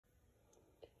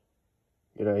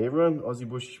G'day everyone, Aussie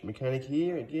Bush Mechanic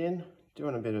here again,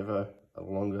 doing a bit of a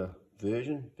longer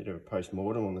version, bit of a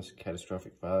post-mortem on this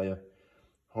catastrophic failure.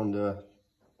 Honda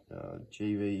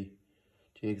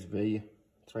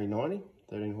GXV390,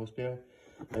 13 horsepower,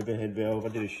 overhead valve. I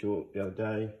did a short the other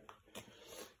day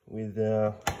with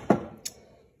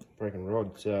broken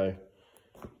rod, so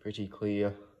pretty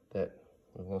clear that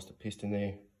we've lost a piston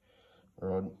there,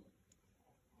 rod,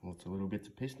 lots of little bits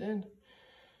of piston.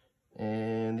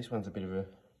 And this one's a bit of a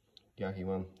yucky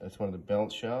one. That's one of the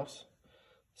balance shafts.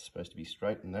 It's supposed to be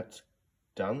straight and that's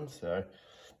done, so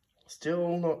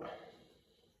still not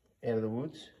out of the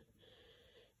woods.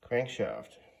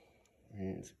 Crankshaft,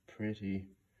 it's pretty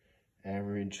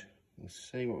average. We'll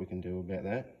see what we can do about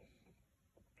that.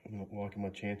 I'm not liking my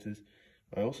chances.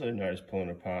 I also noticed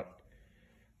pulling apart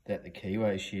that the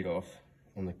keyway sheared off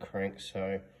on the crank,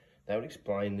 so that would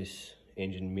explain this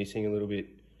engine missing a little bit.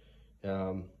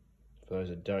 For those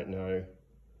that don't know,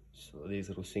 so these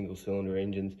little single cylinder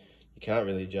engines, you can't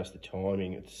really adjust the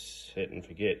timing, it's set and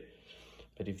forget.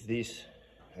 But if this,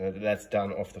 that's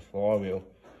done off the flywheel,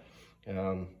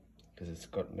 because it's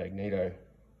got magneto.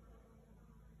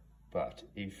 But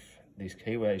if this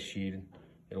keyway is sheared,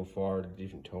 it'll fire at a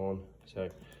different time. So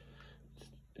it's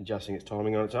adjusting its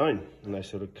timing on its own, and they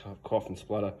sort of cough and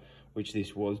splutter, which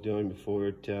this was doing before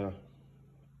it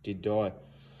did die.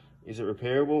 Is it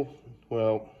repairable?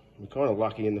 Well, we're kind of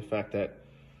lucky in the fact that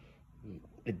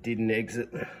it didn't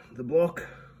exit the block,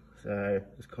 so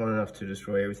it's kind enough to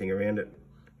destroy everything around it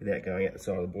without going out the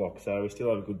side of the block. So we still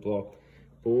have a good block.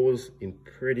 Bore's in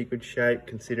pretty good shape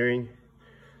considering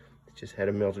it's just had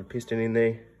a melted piston in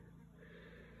there.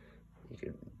 You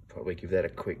could probably give that a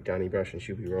quick dunny brush and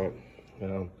she'll be right.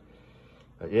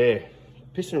 But yeah,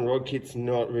 piston and rod kit's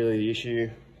not really the issue.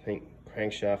 I think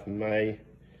crankshaft may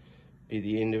be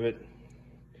the end of it.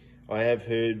 I have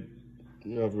heard,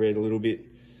 I've read a little bit,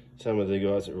 some of the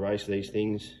guys that race these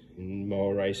things in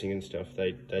mower racing and stuff,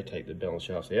 they take the balance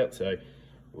shafts out, so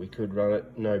we could run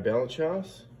it no balance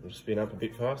shafts. It'll spin up a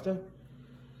bit faster.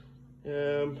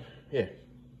 Yeah,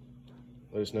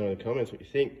 let us know in the comments what you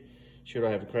think. Should I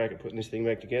have a crack at putting this thing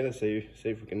back together, see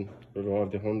if we can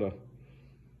revive the Honda.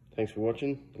 Thanks for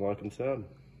watching, like and sub.